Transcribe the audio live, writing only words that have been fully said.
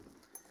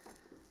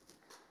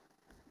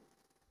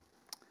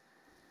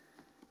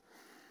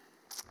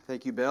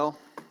Thank you, Bill.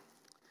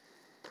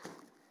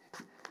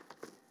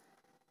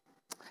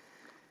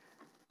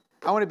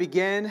 I want to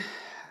begin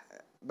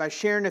by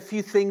sharing a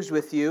few things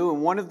with you.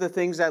 And one of the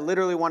things I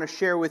literally want to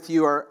share with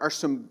you are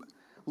some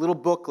little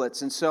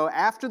booklets. And so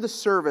after the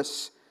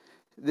service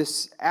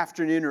this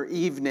afternoon or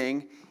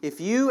evening,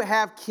 if you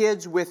have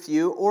kids with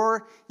you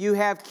or you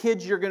have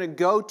kids you're going to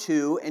go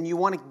to and you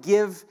want to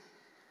give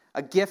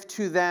a gift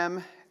to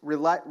them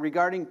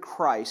regarding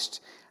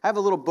Christ, I have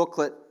a little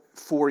booklet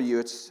for you.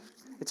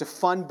 It's a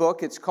fun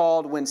book. It's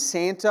called When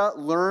Santa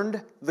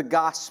Learned the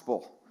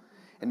Gospel.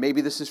 And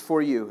maybe this is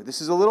for you. This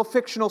is a little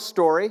fictional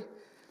story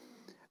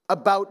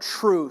about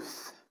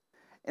truth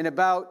and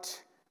about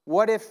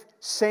what if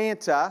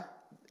Santa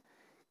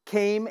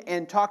came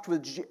and talked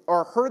with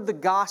or heard the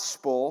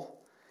gospel.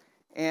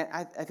 And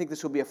I think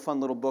this will be a fun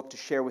little book to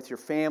share with your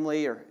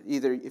family, or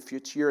either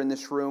if you're in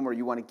this room or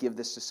you want to give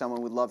this to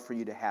someone, we'd love for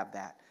you to have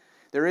that.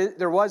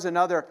 There was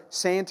another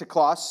Santa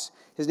Claus.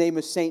 His name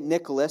was St.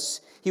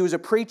 Nicholas. He was a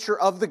preacher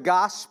of the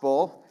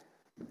gospel,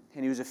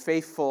 and he was a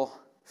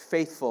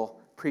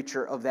faithful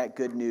preacher of that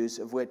good news,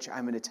 of which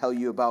I'm going to tell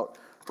you about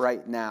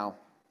right now.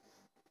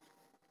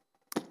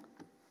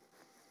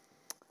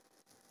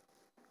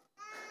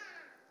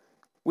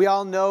 We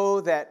all know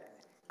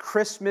that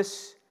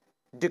Christmas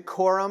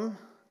decorum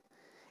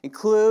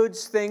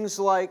includes things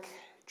like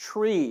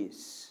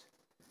trees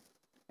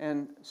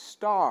and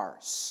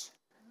stars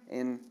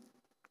and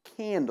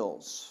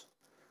candles,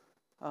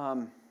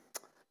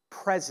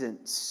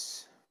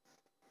 presents,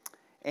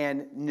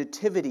 and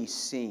nativity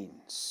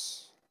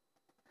scenes,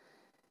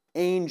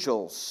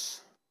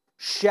 angels,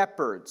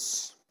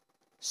 shepherds,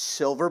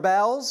 silver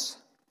bells,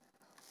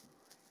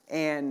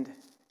 and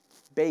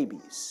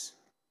babies.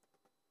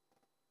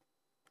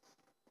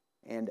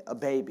 And a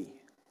baby.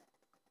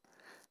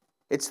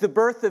 It's the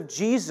birth of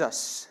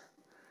Jesus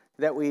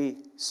that we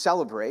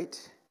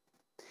celebrate.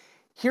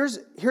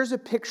 Here's a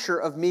picture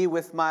of me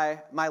with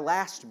my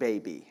last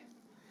baby.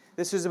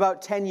 This was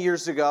about 10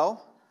 years ago.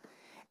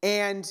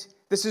 And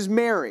this is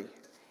Mary.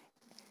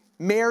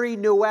 Mary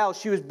Noel.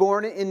 She was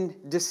born in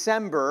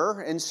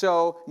December. And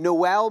so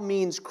Noel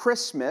means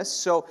Christmas.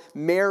 So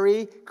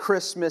Mary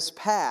Christmas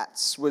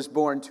Pats was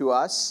born to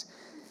us.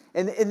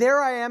 And there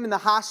I am in the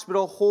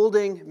hospital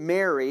holding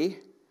Mary.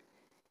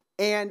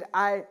 And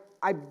I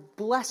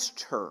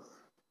blessed her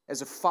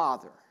as a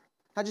father.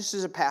 Not just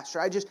as a pastor.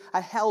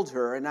 I held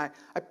her and I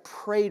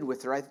prayed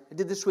with her. I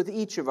did this with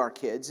each of our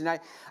kids. And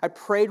I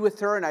prayed with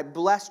her and I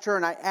blessed her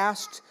and I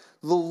asked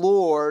the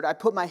Lord. I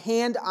put my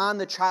hand on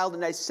the child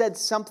and I said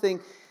something.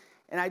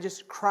 And I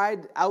just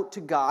cried out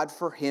to God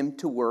for Him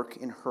to work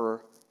in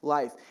her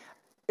life.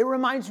 It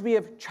reminds me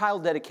of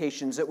child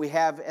dedications that we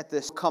have at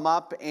this come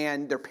up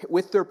and they're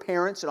with their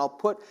parents. And I'll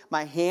put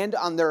my hand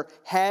on their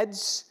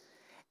heads.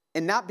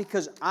 And not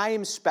because I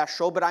am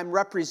special, but I'm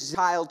representing a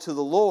child to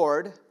the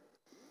Lord.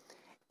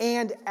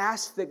 And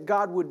ask that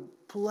God would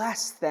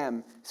bless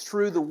them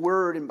through the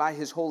Word and by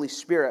His Holy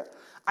Spirit.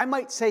 I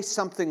might say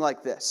something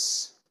like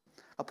this.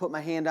 I'll put my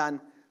hand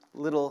on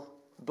little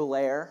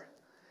Blair.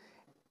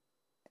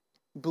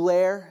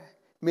 Blair,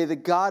 may the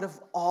God of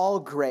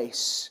all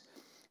grace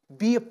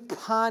be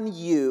upon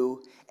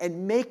you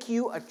and make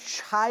you a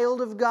child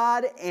of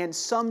God and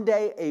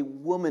someday a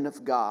woman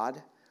of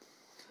God,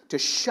 to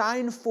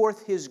shine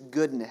forth His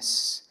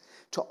goodness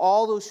to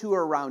all those who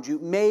are around you.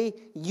 May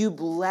you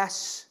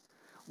bless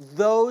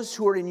those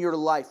who are in your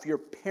life, your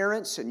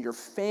parents and your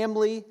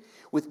family,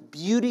 with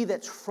beauty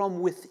that's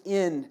from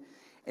within,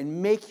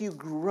 and make He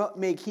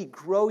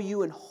grow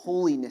you in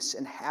holiness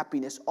and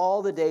happiness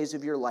all the days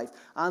of your life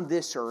on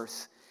this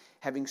earth,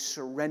 having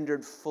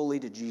surrendered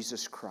fully to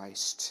Jesus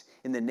Christ.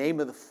 In the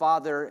name of the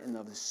Father, and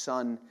of the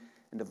Son,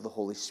 and of the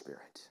Holy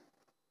Spirit.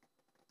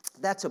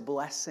 That's a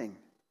blessing.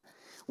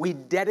 We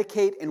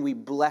dedicate and we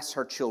bless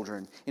our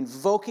children,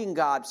 invoking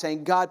God,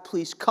 saying, God,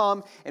 please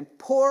come and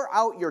pour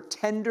out your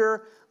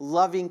tender,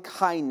 loving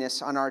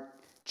kindness on our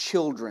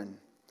children.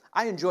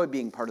 I enjoy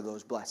being part of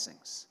those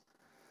blessings.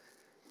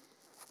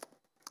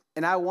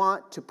 And I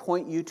want to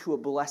point you to a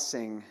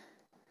blessing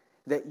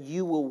that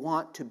you will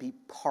want to be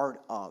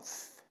part of.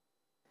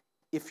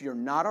 If you're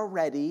not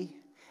already,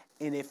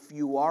 and if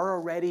you are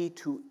already,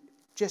 to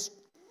just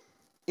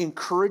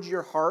encourage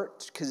your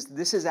heart, because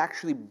this is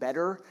actually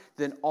better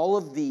than all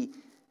of the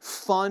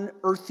fun,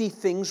 earthy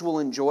things we'll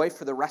enjoy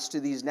for the rest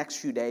of these next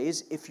few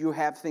days. If you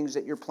have things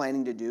that you're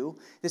planning to do,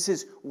 this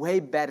is way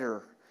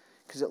better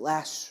because it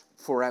lasts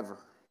forever.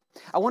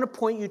 I want to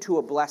point you to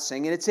a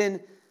blessing, and it's in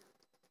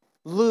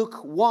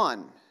Luke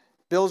 1.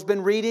 Bill's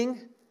been reading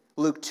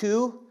Luke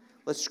 2.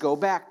 Let's go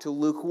back to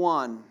Luke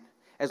 1.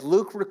 As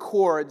Luke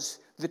records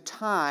the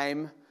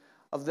time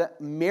of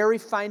Mary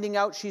finding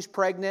out she's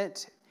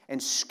pregnant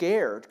and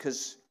scared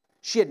because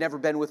she had never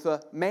been with a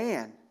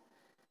man.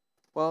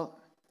 Well,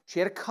 she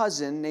had a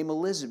cousin named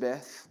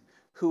Elizabeth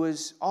who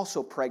was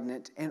also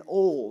pregnant and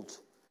old.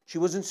 She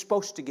wasn't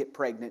supposed to get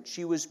pregnant.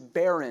 She was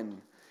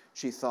barren,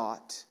 she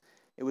thought.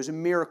 It was a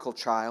miracle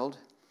child.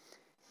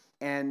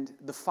 And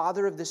the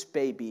father of this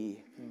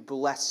baby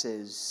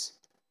blesses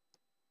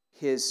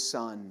his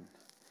son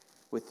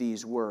with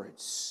these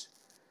words.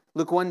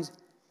 Luke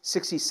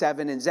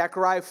 1:67, and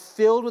Zechariah,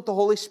 filled with the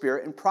Holy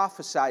Spirit, and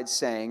prophesied,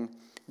 saying,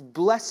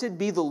 Blessed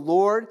be the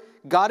Lord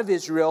God of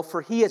Israel,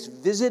 for he has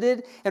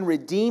visited and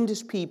redeemed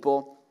his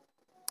people,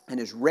 and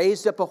has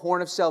raised up a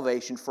horn of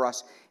salvation for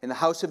us in the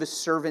house of his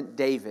servant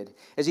David,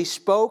 as he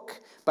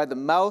spoke by the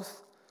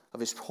mouth of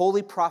his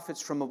holy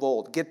prophets from of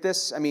old. Get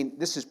this?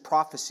 This is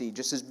prophecy,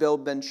 just as Bill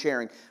had been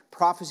sharing.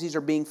 Prophecies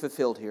are being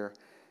fulfilled here.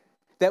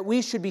 That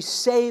we should be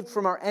saved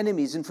from our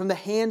enemies and from the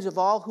hands of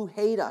all who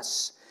hate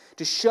us,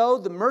 to show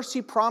the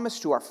mercy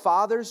promised to our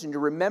fathers and to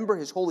remember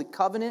his holy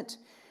covenant,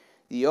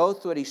 the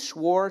oath that he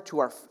swore to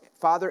our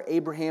father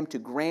Abraham, to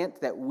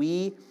grant that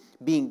we,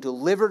 being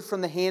delivered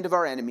from the hand of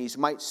our enemies,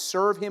 might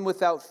serve him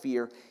without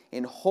fear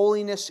in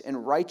holiness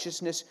and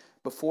righteousness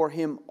before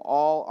him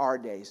all our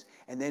days.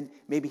 And then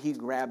maybe he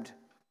grabbed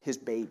his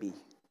baby,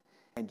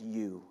 and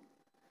you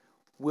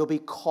will be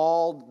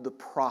called the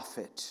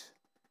prophet.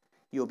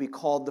 You'll be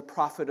called the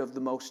prophet of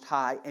the Most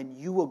High, and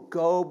you will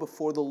go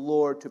before the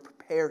Lord to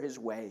prepare his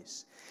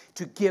ways,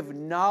 to give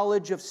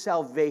knowledge of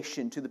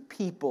salvation to the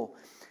people,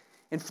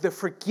 and for the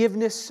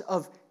forgiveness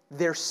of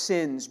their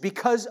sins,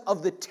 because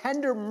of the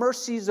tender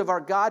mercies of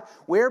our God,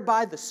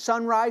 whereby the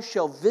sunrise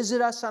shall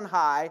visit us on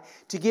high,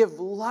 to give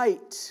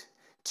light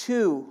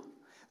to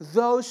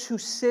those who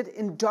sit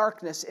in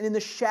darkness and in the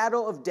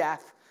shadow of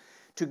death,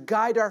 to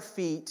guide our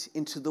feet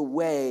into the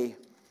way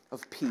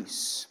of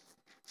peace.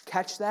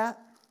 Catch that?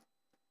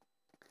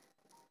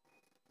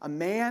 A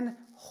man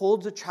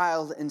holds a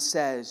child and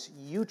says,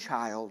 You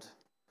child,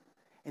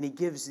 and he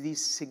gives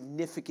these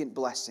significant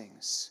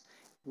blessings.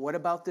 What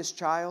about this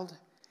child?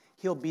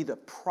 He'll be the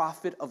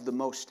prophet of the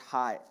Most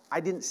High. I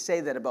didn't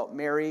say that about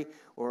Mary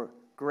or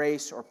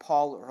Grace or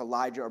Paul or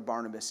Elijah or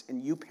Barnabas,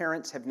 and you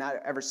parents have not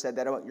ever said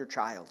that about your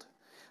child.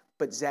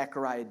 But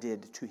Zechariah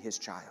did to his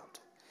child.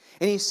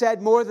 And he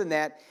said more than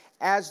that,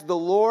 as the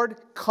Lord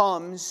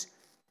comes,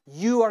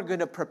 you are going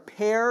to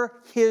prepare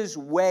his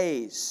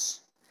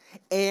ways,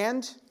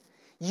 and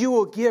you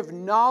will give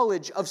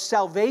knowledge of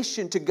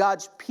salvation to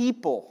God's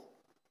people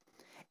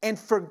and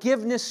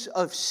forgiveness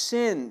of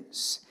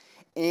sins.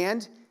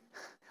 And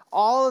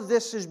all of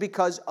this is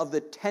because of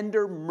the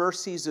tender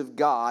mercies of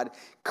God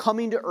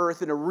coming to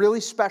earth in a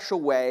really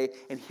special way.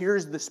 And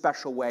here's the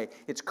special way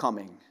it's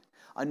coming.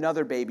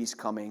 Another baby's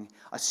coming.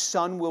 A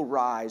sun will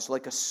rise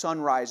like a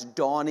sunrise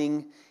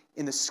dawning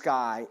in the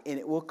sky, and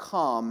it will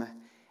come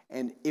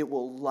and it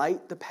will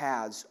light the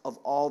paths of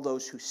all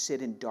those who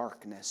sit in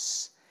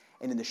darkness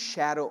and in the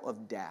shadow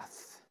of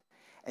death.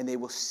 And they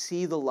will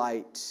see the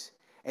light,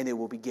 and they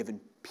will be given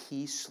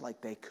peace like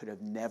they could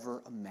have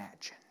never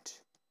imagined.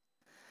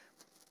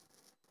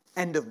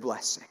 End of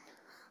blessing.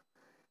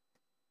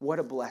 What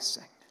a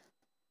blessing.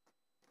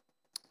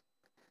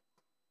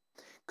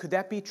 Could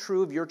that be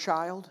true of your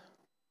child?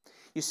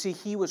 You see,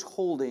 he was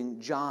holding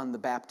John the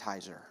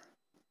Baptizer.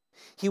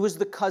 He was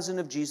the cousin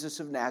of Jesus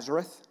of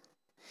Nazareth.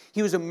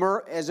 He was,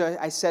 as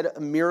I said,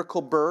 a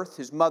miracle birth.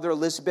 His mother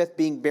Elizabeth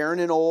being barren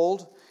and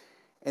old.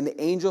 And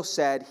the angel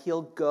said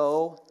he'll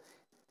go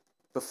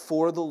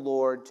before the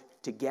Lord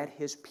to get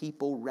his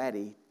people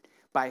ready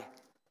by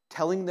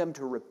telling them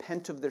to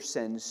repent of their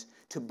sins,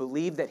 to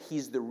believe that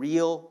he's the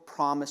real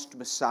promised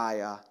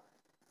Messiah,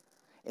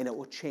 and it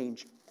will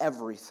change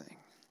everything.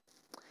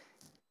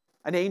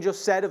 An angel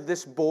said of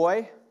this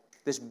boy,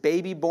 this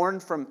baby born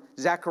from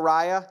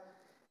Zechariah,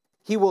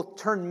 he will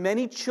turn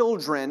many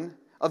children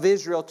of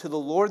Israel to the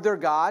Lord their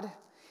God.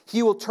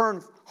 He will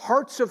turn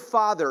hearts of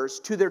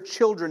fathers to their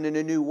children in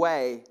a new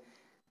way.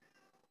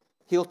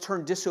 He'll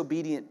turn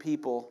disobedient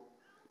people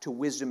to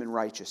wisdom and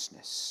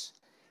righteousness.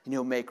 And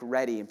he'll make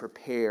ready and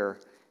prepare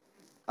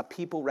a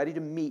people ready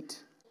to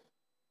meet.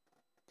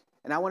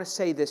 And I want to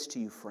say this to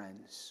you,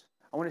 friends.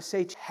 I want to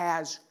say it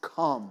has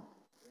come.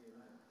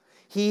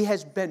 He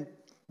has been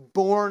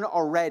born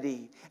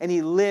already, and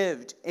he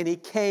lived, and he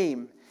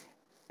came,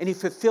 and he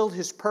fulfilled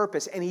his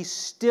purpose, and he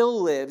still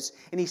lives,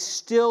 and he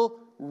still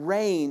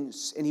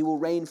reigns, and he will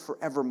reign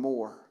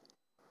forevermore.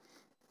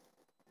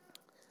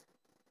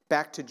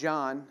 Back to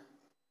John,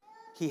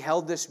 he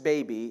held this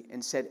baby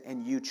and said,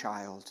 and you,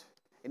 child.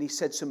 And he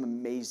said some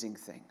amazing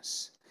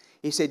things.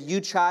 He said,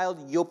 you,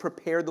 child, you'll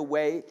prepare the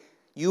way.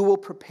 You will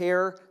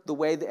prepare the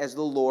way as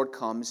the Lord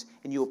comes,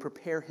 and you will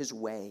prepare his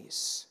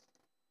ways.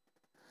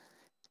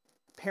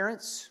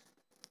 Parents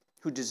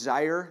who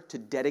desire to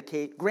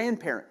dedicate,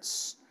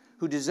 grandparents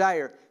who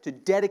desire to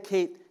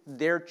dedicate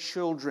their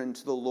children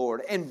to the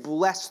Lord and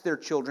bless their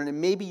children. And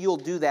maybe you'll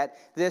do that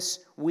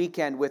this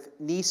weekend with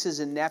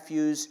nieces and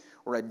nephews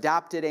or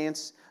adopted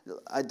aunts,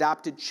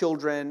 adopted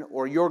children,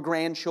 or your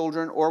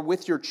grandchildren, or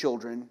with your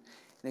children.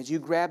 And as you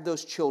grab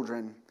those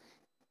children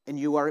and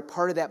you are a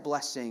part of that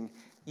blessing,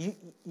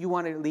 you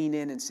want to lean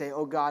in and say,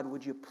 oh God,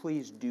 would you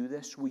please do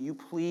this? Will you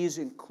please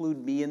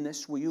include me in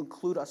this? Will you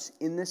include us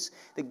in this?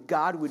 That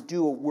God would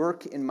do a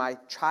work in my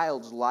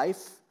child's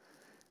life.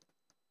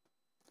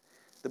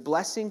 The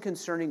blessing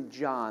concerning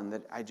John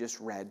that I just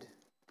read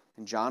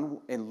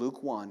in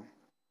Luke 1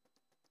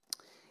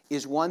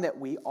 is one that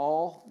we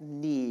all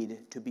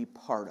need to be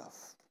part of.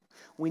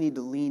 we need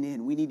to lean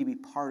in. We need to be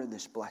part of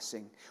this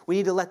blessing. We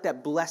need to let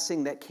that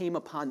blessing that came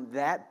upon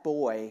that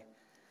boy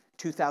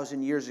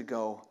 2,000 years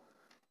ago,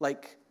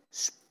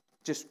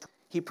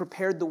 he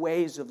prepared the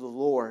ways of the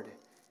Lord.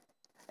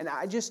 And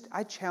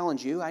I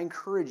challenge you, I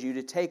encourage you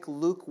to take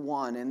Luke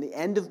 1, and the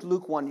end of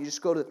Luke 1, you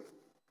just go to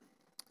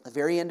the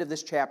very end of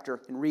this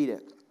chapter and read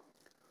it.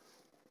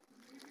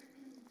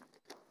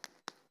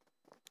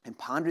 And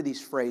ponder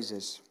these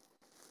phrases.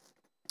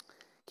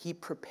 He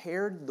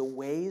prepared the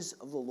ways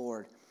of the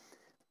Lord.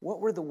 What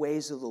were the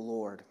ways of the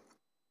Lord?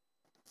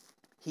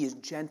 He is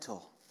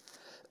gentle.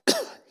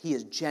 He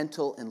is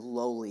gentle and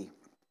lowly.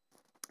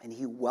 And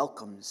He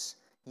welcomes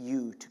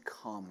you to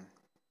come.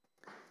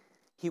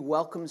 He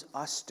welcomes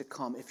us to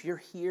come. If you're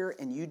here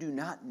and you do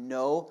not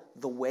know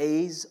the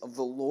ways of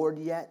the Lord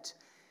yet,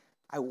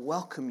 I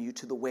welcome you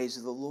to the ways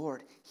of the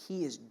Lord.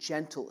 He is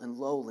gentle and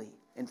lowly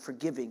and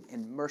forgiving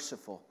and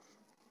merciful.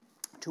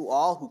 To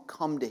all who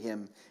come to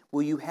Him,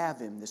 will you have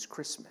Him this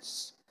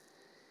Christmas?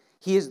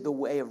 He is the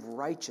way of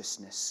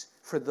righteousness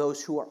for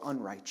those who are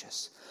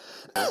unrighteous.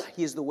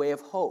 He is the way of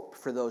hope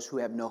for those who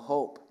have no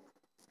hope.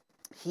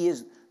 He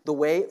is the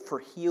way for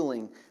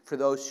healing for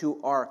those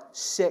who are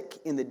sick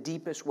in the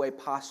deepest way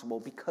possible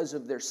because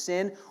of their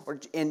sin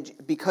and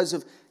because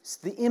of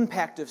the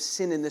impact of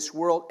sin in this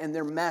world, and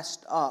they're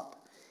messed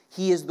up.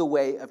 He is the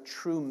way of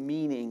true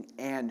meaning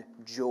and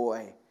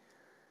joy.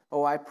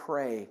 Oh, I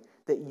pray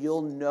that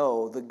you'll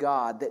know the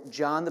God that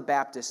John the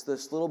Baptist,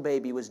 this little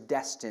baby, was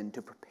destined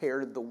to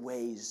prepare the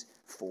ways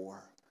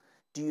for.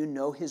 Do you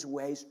know His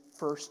ways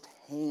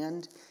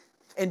firsthand?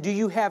 And do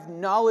you have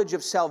knowledge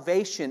of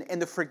salvation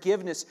and the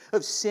forgiveness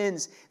of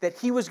sins that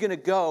He was going to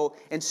go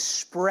and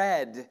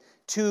spread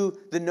to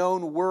the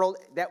known world,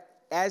 that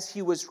as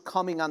He was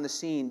coming on the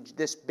scene,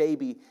 this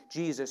baby,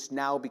 Jesus,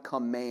 now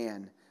become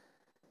man?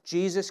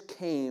 Jesus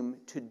came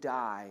to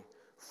die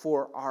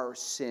for our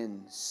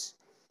sins,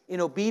 in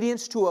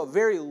obedience to a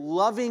very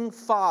loving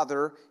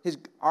Father,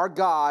 our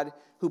God,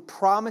 who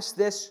promised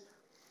this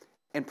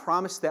and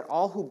promised that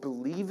all who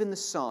believe in the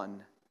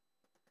Son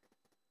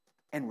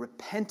and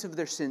repent of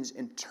their sins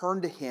and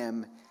turn to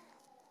Him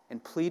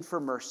and plead for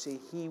mercy,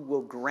 He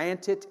will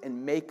grant it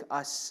and make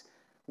us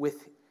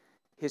with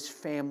His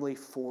family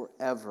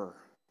forever.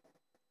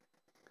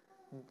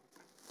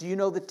 Do you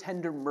know the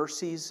tender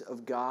mercies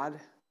of God?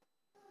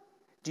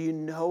 Do you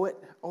know it?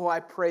 Oh, I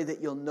pray that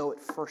you'll know it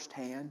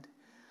firsthand.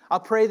 I'll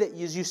pray that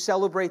as you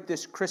celebrate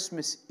this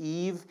Christmas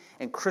Eve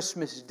and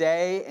Christmas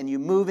Day and you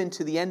move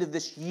into the end of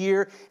this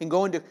year and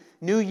go into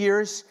New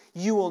Year's,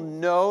 you will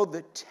know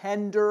the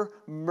tender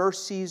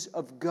mercies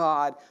of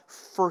God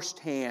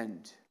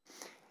firsthand.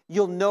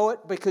 You'll know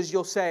it because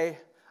you'll say,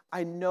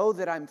 I know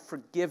that I'm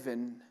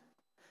forgiven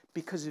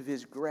because of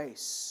His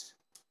grace.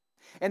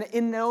 And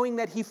in knowing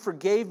that He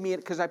forgave me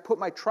because I put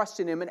my trust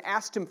in Him and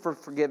asked Him for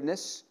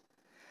forgiveness,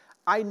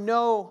 I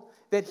know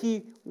that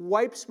He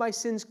wipes my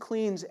sins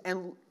clean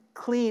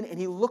and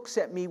He looks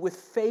at me with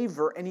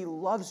favor and He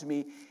loves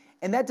me.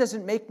 And that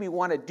doesn't make me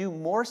want to do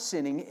more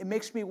sinning. It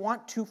makes me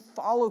want to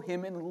follow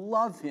Him and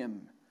love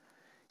Him.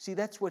 See,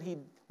 that's what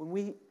when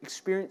we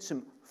experience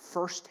Him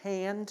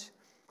firsthand,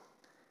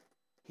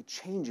 He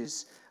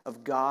changes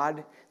of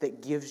God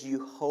that gives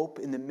you hope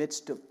in the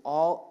midst of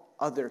all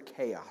other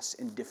chaos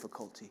and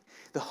difficulty.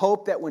 The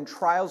hope that when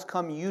trials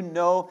come, you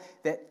know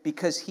that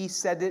because He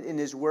said it in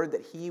His Word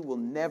that He will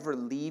never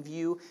leave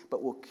you,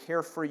 but will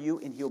care for you,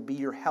 and He'll be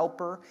your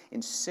helper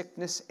in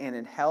sickness and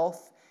in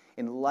health,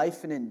 in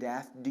life and in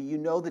death. Do you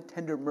know the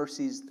tender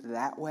mercies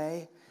that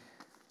way?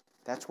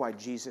 That's why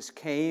Jesus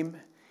came,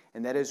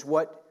 and that is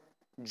what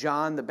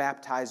John the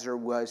Baptizer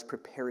was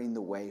preparing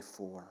the way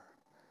for.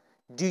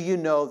 Do you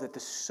know that the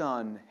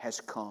Son has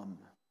come?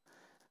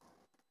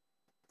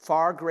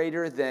 Far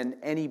greater than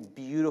any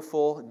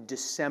beautiful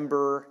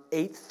December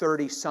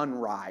 8:30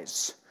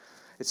 sunrise.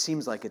 It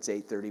seems like it's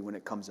 8:30 when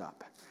it comes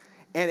up.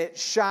 And it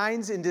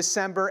shines in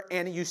December,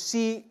 and you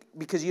see,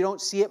 because you don't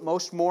see it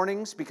most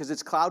mornings, because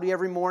it's cloudy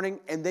every morning,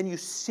 and then you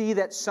see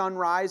that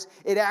sunrise.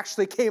 It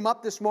actually came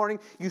up this morning.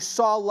 You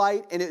saw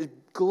light, and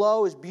it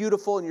glow is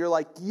beautiful, and you're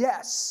like,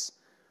 yes.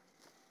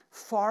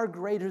 Far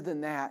greater than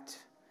that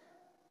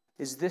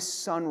is this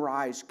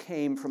sunrise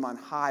came from on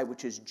high,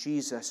 which is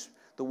Jesus,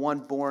 the one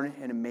born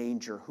in a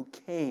manger, who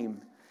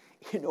came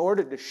in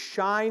order to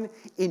shine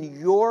in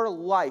your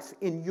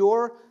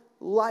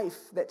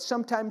life that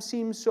sometimes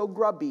seems so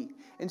grubby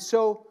and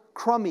so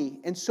crummy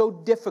and so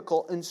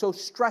difficult and so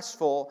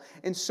stressful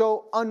and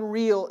so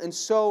unreal and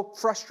so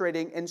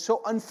frustrating and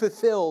so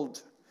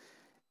unfulfilled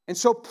and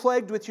so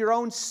plagued with your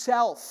own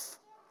self.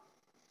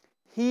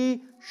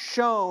 He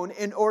shone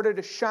in order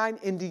to shine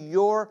into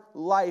your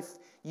life,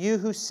 you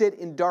who sit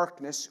in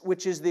darkness,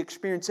 which is the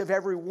experience of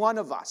every one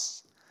of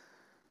us.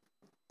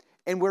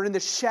 And we're in the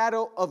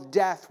shadow of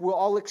death. We'll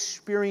all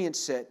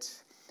experience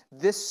it.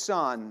 This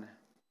Son,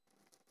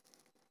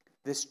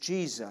 this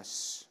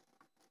Jesus,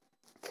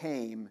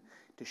 came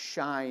to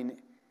shine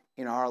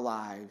in our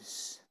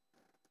lives,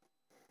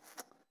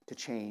 to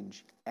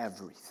change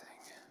everything.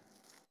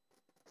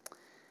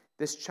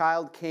 This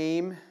child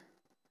came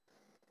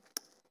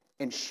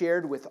and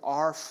shared with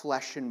our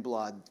flesh and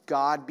blood.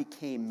 God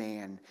became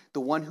man.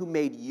 The one who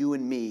made you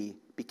and me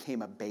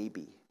became a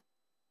baby.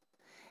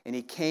 And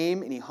he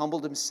came and he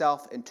humbled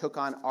himself and took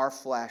on our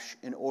flesh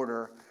in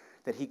order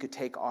that he could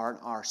take on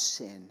our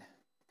sin.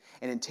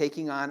 And in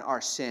taking on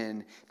our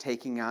sin,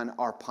 taking on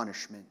our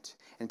punishment.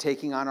 And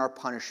taking on our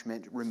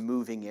punishment,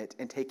 removing it,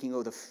 and taking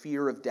the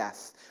fear of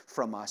death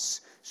from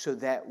us so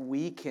that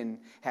we can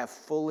have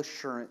full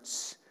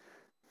assurance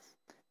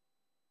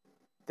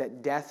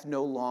that death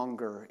no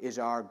longer is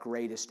our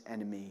greatest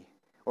enemy.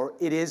 Or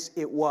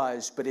it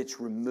was, but it's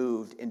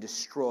removed and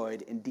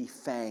destroyed and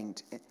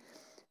defanged.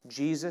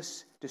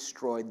 Jesus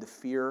destroyed the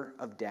fear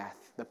of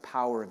death, the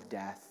power of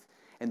death,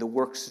 and the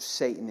works of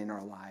Satan in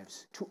our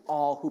lives to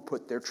all who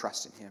put their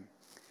trust in him.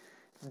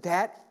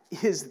 That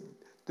is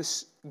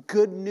this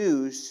good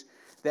news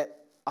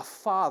that a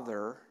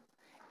father,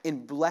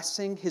 in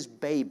blessing his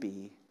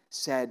baby,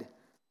 said,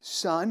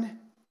 "Son,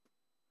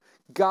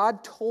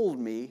 God told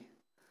me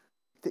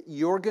that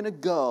you're going to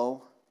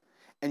go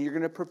and you're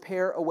going to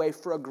prepare a way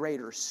for a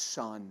greater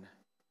son.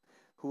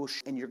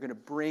 And you're going to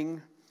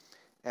bring,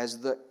 as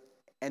the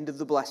end of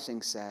the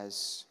blessing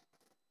says,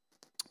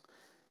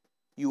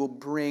 you will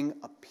bring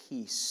a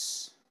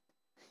peace.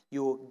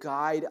 You will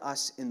guide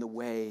us in the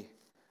way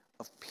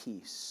of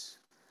peace."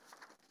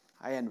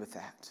 I end with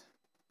that.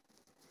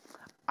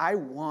 I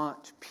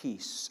want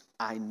peace.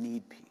 I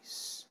need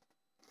peace.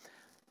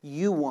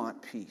 You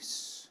want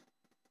peace.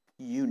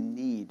 You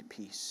need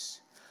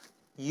peace.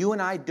 You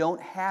and I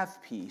don't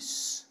have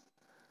peace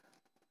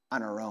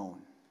on our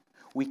own.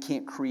 We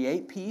can't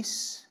create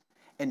peace,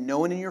 and no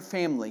one in your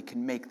family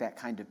can make that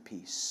kind of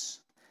peace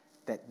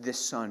that this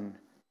son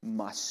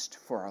must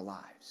for our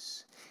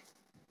lives.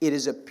 It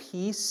is a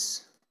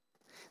peace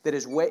that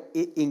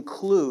it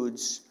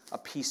includes a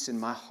peace in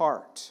my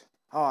heart.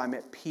 Oh, I'm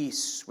at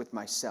peace with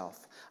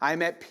myself.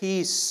 I'm at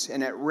peace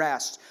and at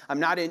rest. I'm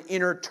not in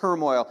inner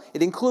turmoil.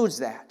 It includes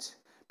that,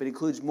 but it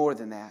includes more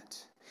than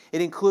that.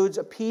 It includes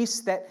a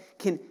peace that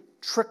can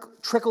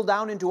trickle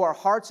down into our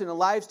hearts and our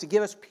lives to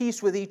give us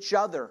peace with each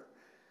other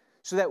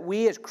so that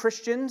we as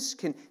Christians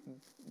can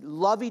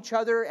love each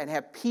other and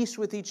have peace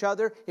with each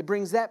other. It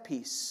brings that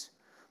peace.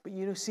 But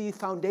you see,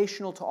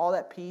 foundational to all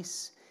that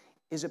peace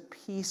is a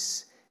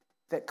peace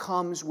that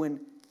comes when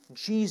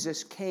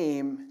Jesus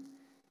came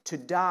to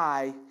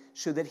die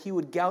so that he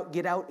would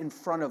get out in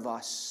front of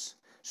us,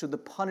 so the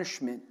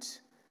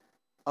punishment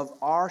of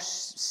our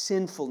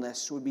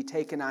sinfulness would be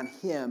taken on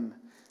him,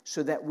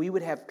 so that we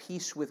would have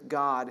peace with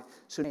God.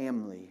 So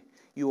family,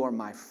 you are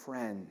my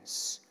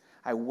friends.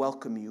 I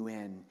welcome you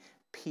in.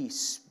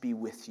 Peace be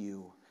with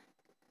you.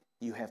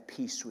 You have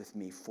peace with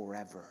me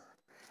forever.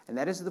 And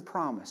that is the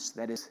promise.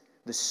 That is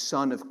the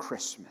Son of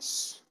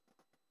Christmas.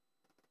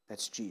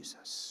 That's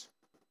Jesus.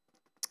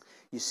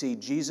 You see,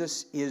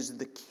 Jesus is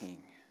the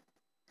King.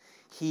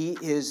 He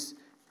is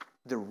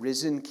the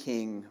risen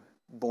King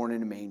born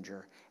in a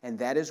manger. And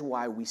that is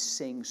why we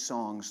sing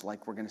songs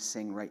like we're going to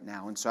sing right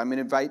now. And so I'm going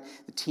to invite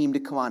the team to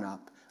come on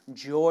up.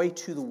 Joy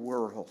to the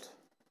world.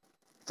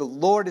 The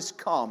Lord is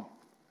come.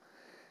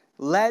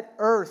 Let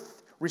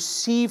earth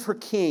receive her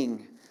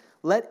King.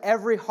 Let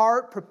every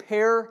heart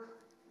prepare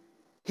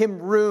him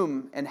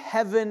room, and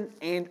heaven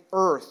and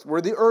earth.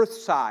 We're the earth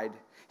side.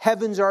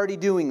 Heaven's already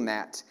doing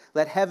that.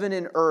 Let heaven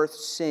and earth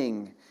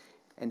sing.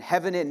 And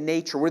heaven and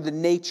nature, we're the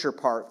nature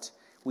part.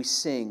 We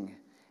sing.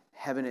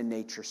 Heaven and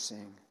nature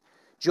sing.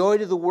 Joy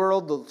to the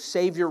world, the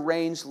Savior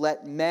reigns.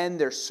 Let men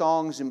their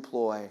songs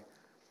employ.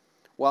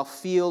 While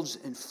fields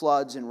and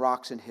floods and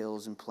rocks and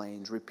hills and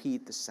plains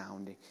repeat the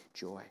sounding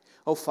joy.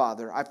 Oh,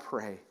 Father, I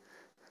pray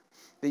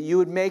that you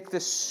would make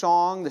this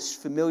song, this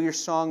familiar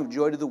song of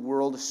joy to the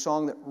world, a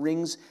song that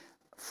rings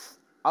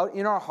out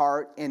in our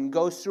heart and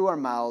goes through our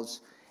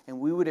mouths, and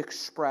we would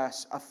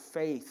express a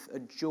faith, a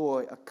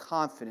joy, a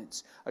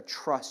confidence, a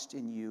trust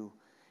in you.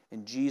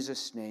 In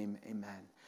Jesus' name, amen.